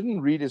 And then I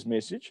didn't read his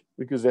message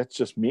because that's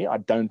just me. I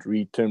don't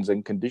read terms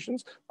and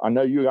conditions. I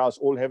know you guys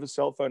all have a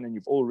cell phone and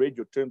you've all read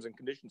your terms and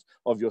conditions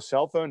of your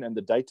cell phone and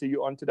the data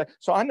you're on today.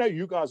 So I know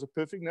you guys are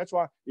perfect. And that's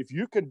why if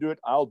you can do it,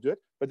 I'll do it.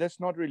 But that's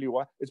not really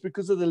why. It's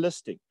because of the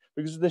listing,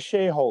 because of the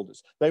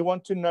shareholders. They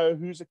want to know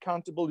who's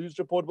accountable, who's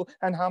reportable,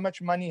 and how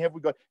much money have we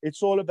got.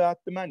 It's all about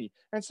the money.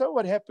 And so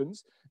what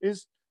happens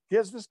is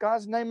here's this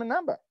guy's name and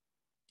number.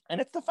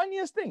 And it's the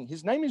funniest thing.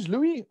 His name is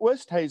Louis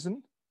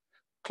Oosthuizen,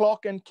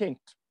 Clark and Kent.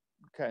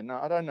 Okay,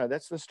 now I don't know.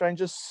 That's the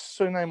strangest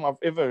surname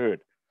I've ever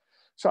heard.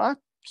 So I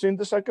sent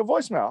this like a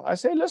voicemail. I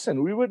say,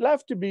 listen, we would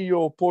love to be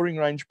your pouring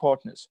range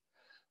partners.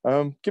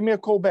 Give me a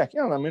call back.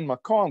 Yeah, I'm in my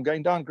car. I'm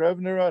going down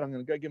Grosvenor Road. I'm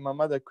going to go give my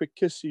mother a quick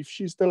kiss, see if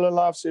she's still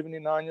alive,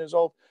 79 years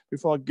old,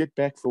 before I get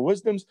back for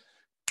Wisdoms.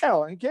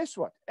 Oh, and guess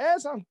what?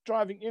 As I'm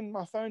driving in,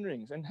 my phone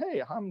rings. And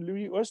hey, I'm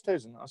Louis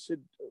Oosthuizen. I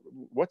said,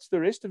 what's the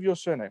rest of your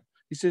surname?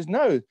 He says,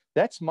 no,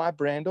 that's my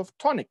brand of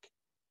tonic.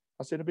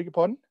 I said, I beg your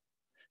pardon?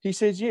 He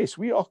says, yes,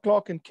 we are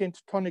Clark and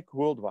Kent Tonic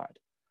Worldwide.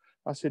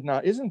 I said, now,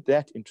 isn't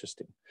that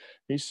interesting?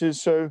 He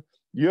says, so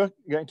you're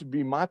going to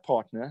be my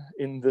partner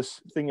in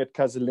this thing at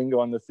Casalingo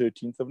on the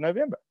 13th of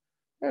November.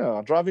 Yeah,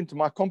 I drive into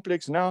my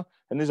complex now,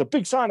 and there's a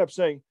big sign up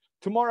saying,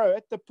 tomorrow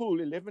at the pool,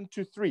 11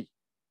 to 3.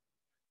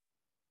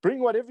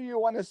 Bring whatever you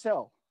want to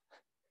sell.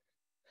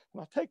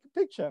 And I take a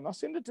picture, and I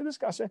send it to this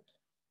guy. I say,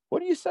 what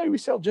do you say we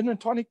sell gin and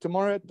tonic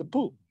tomorrow at the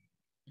pool?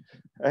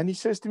 And he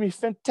says to me,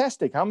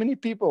 fantastic. How many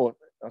people?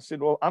 I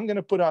said, well, I'm going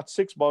to put out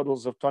 6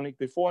 bottles of tonic.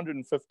 There are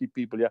 450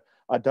 people here.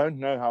 I don't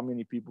know how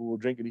many people will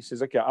drink it. He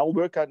says, okay, I'll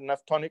work out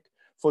enough tonic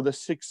for the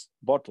 6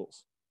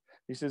 bottles.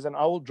 He says, and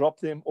I will drop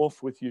them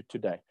off with you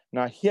today.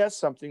 Now, here's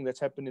something that's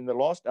happened in the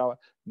last hour.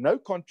 No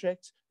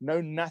contracts, no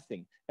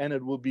nothing, and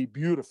it will be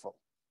beautiful.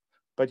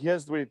 But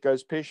here's where it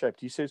goes pear-shaped.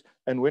 He says,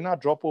 and when I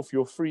drop off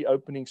your free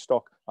opening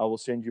stock, I will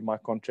send you my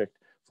contract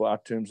for our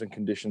terms and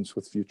conditions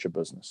with future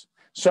business.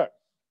 So,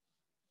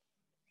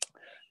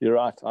 you're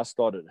right, I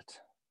started it.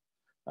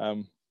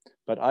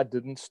 But I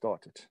didn't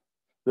start it.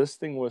 This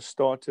thing was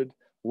started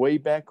way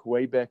back,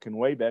 and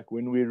way back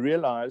when we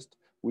realized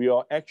we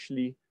are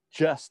actually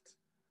just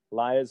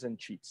liars and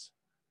cheats.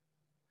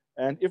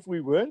 And if we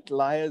weren't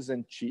liars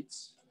and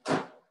cheats,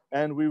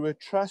 and we were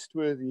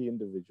trustworthy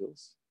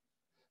individuals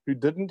who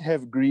didn't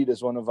have greed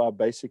as one of our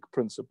basic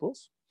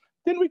principles,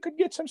 then we could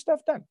get some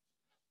stuff done.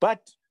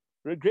 But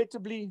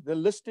regrettably, the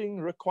listing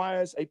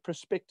requires a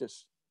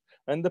prospectus.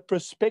 And the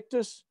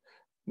prospectus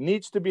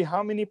needs to be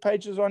how many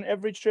pages on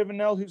average, Trevor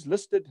Nell, who's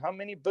listed how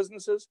many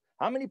businesses?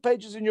 How many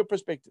pages in your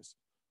prospectus?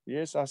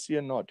 Yes, I see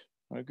a nod.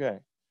 Okay.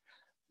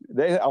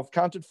 I've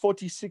counted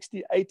 40,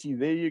 60, 80.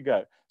 There you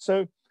go.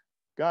 So,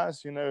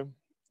 guys, you know,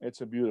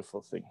 it's a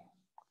beautiful thing.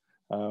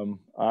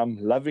 I'm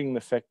loving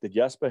the fact that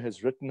Jasper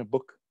has written a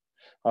book.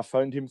 I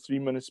phoned him 3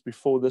 minutes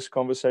before this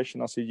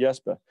conversation. I said,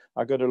 Jasper,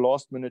 I got a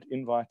last-minute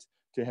invite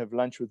to have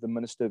lunch with the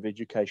Minister of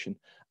Education.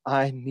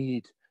 I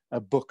need a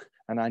book,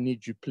 and I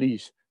need you,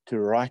 please, to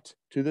write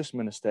to this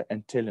minister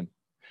and tell him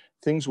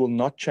things will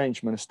not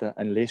change, Minister,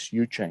 unless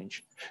you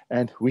change.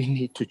 And we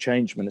need to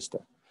change, Minister.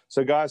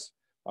 So, guys,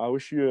 I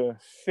wish you a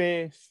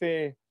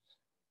fair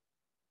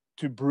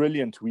to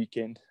brilliant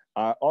weekend.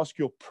 I ask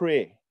your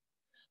prayer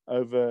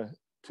over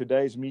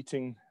today's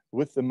meeting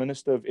with the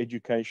Minister of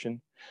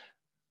Education,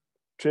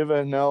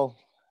 Trevor Nell,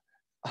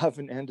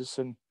 Ivan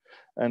Anderson,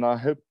 and I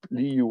hope,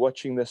 Lee, you're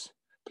watching this.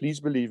 Please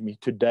believe me,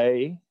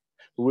 today,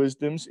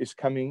 Wisdoms is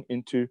coming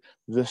into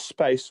the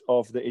space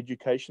of the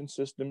education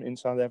system in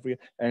South Africa.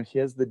 And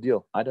here's the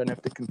deal. I don't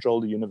have to control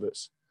the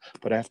universe,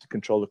 but I have to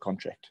control the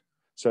contract.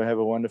 So have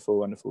a wonderful,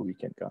 wonderful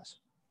weekend, guys.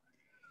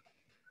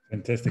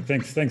 Fantastic.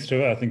 Thanks,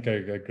 Trevor. I think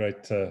a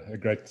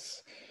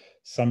great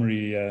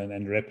summary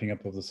and wrapping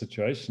up of the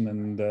situation.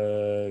 And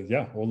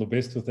yeah, all the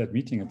best with that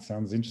meeting. It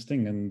sounds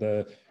interesting.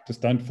 And just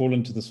don't fall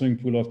into the swimming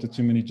pool after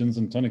too many gins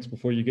and tonics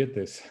before you get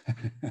this,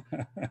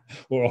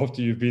 or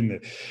after you've been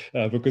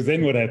there, because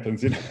then what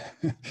happens? You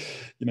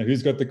know,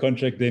 who's got the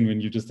contract then when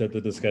you just had the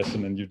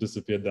discussion and you've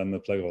disappeared down the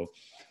plug hole?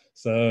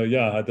 So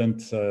yeah, I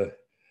don't.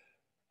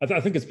 I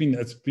think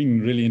it's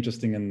been really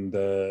interesting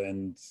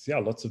and yeah,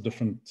 lots of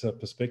different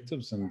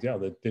perspectives, and yeah,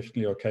 there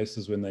definitely are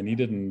cases when they need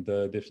it, and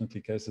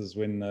definitely cases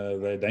when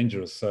they're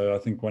dangerous. So I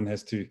think one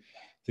has to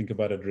think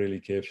about it really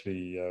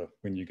carefully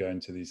when you go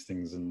into these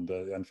things. And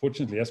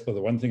unfortunately, Jasper,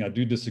 the one thing I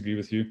do disagree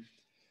with you,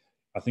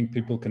 I think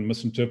people can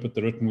misinterpret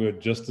the written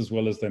word just as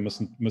well as they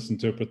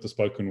misinterpret the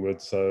spoken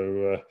word.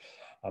 So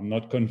I'm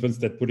not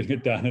convinced that putting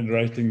it down in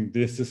writing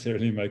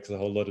necessarily makes a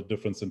whole lot of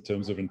difference in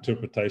terms of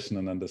interpretation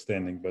and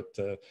understanding.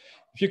 But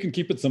if you can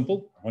keep it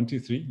simple, 1,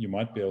 2, 3, you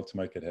might be able to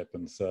make it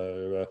happen.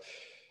 So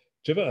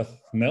Trevor,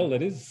 Nell,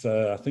 that is,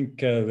 I think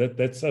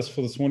that's us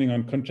for this morning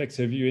on contracts.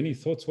 Have you any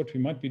thoughts what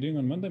we might be doing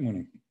on Monday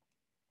morning?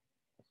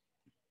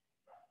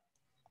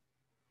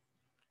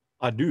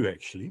 I do,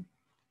 actually.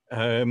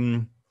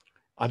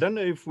 I don't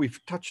know if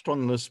we've touched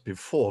on this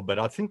before, but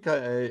I think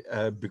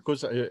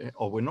because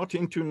we're not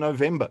into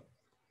November.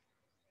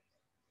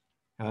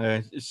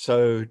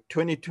 So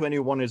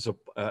 2021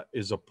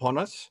 is upon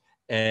us,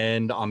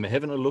 and I'm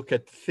having a look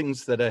at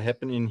things that are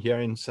happening here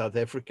in South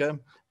Africa.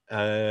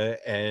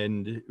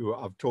 And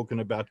I'm talking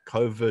about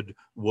COVID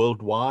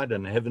worldwide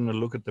and having a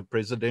look at the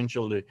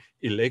presidential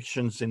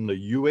elections in the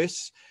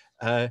US.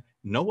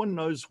 No one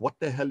knows what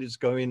the hell is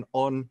going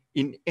on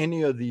in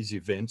any of these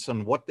events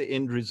and what the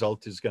end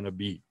result is going to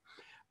be.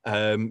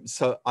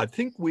 So I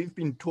think we've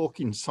been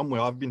talking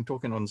somewhere, I've been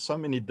talking on so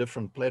many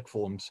different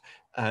platforms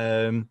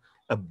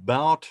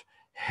about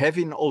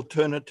having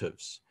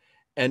alternatives.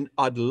 And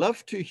I'd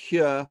love to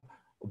hear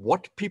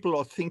what people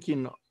are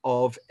thinking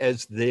of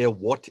as their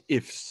what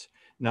ifs.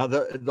 Now,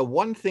 the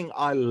one thing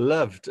I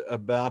loved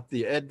about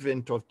the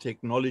advent of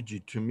technology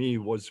to me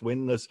was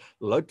when this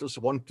Lotus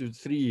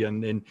 123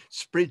 and then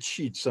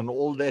spreadsheets and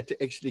all that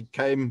actually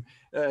came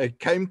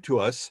to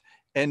us,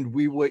 and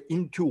we were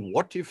into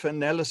what if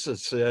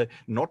analysis,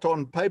 not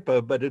on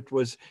paper, but it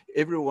was,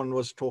 everyone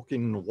was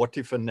talking what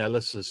if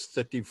analysis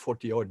 30,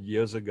 40 odd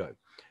years ago.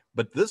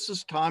 But this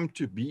is time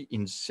to be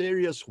in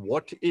serious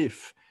what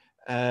if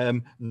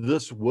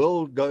this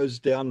world goes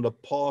down the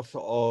path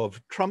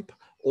of Trump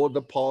or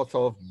the path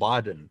of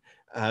Biden.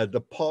 The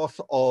path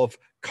of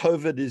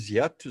COVID is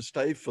here to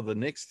stay for the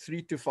next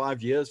 3 to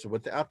 5 years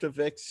without a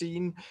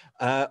vaccine,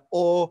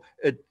 or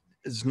it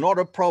is not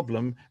a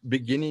problem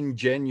beginning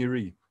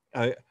January.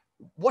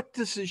 What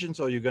decisions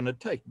are you going to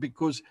take?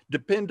 Because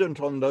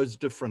dependent on those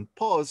different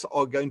paths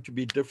are going to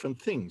be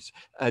different things.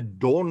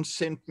 Dawn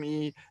sent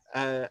me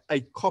a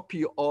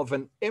copy of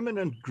an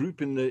eminent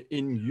group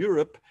in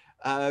Europe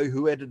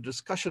who had a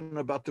discussion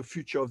about the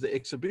future of the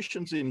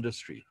exhibitions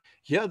industry.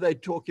 Here they're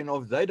talking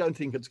of, they don't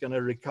think it's going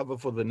to recover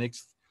for the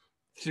next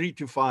 3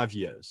 to 5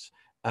 years.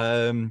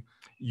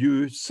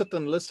 You sit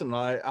and listen.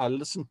 I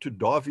listened to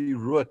Dawie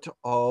Root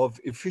of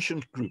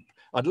Efficient Group.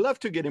 I'd love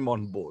to get him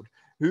on board,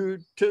 who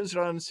turns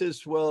around and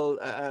says, well,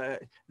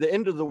 the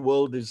end of the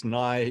world is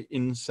nigh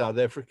in South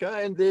Africa.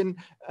 And then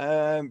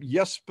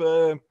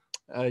Jasper,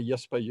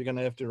 you're going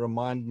to have to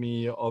remind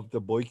me of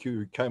the boy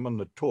who came on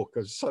the talk,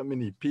 because so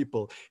many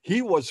people.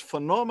 He was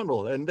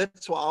phenomenal, and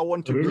that's why I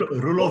want to...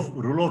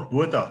 Roelof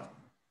Botha.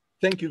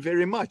 Thank you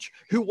very much.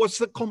 Who was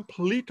the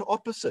complete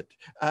opposite.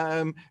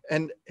 And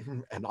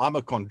I'm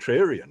a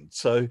contrarian.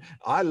 So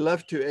I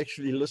love to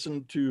actually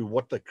listen to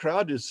what the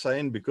crowd is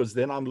saying, because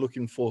then I'm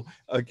looking for,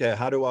 okay,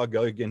 how do I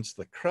go against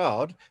the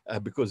crowd?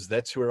 Because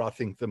that's where I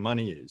think the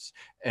money is.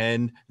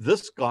 And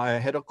this guy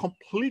had a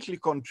completely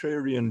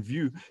contrarian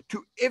view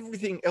to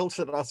everything else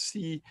that I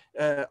see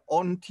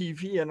on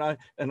TV.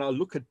 And I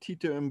look at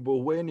Tito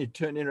Mboweni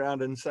turning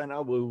around and saying,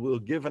 oh, we'll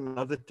give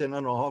another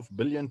 10.5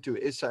 billion to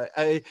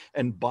SAA.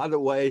 And by the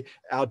way,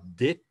 our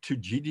debt to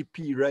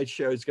GDP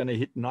ratio is going to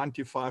hit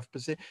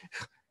 95%.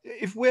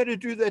 If we had to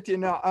do that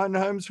in our own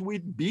homes,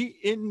 we'd be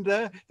in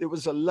there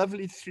was a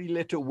lovely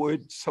 3-letter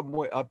word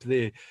somewhere up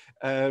there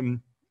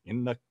in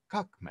the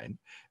cuck, man.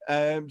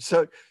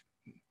 So,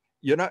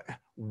 you know,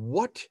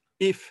 what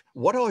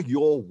are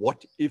your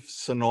what if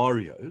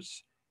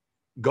scenarios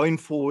going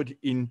forward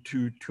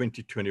into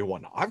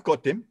 2021? I've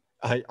got them.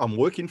 I'm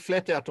working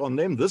flat out on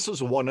them. This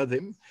is one of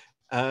them.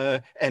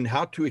 And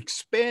how to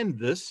expand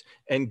this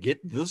and get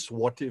this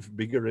what if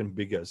bigger and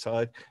bigger.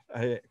 So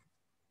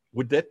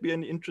would that be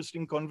an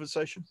interesting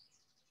conversation?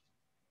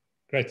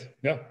 Great.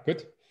 Yeah,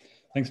 good.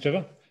 Thanks,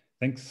 Trevor.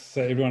 Thanks,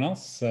 everyone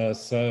else.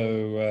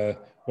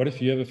 What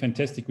if you have a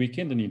fantastic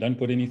weekend and you don't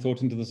put any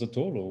thought into this at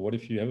all? Or what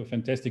if you have a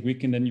fantastic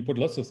weekend and you put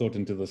lots of thought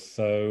into this?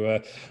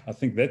 So I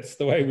think that's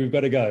the way we've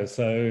got to go.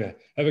 So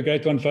have a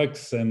great one,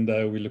 folks. And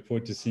we look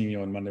forward to seeing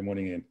you on Monday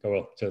morning again. Go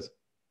well. Cheers.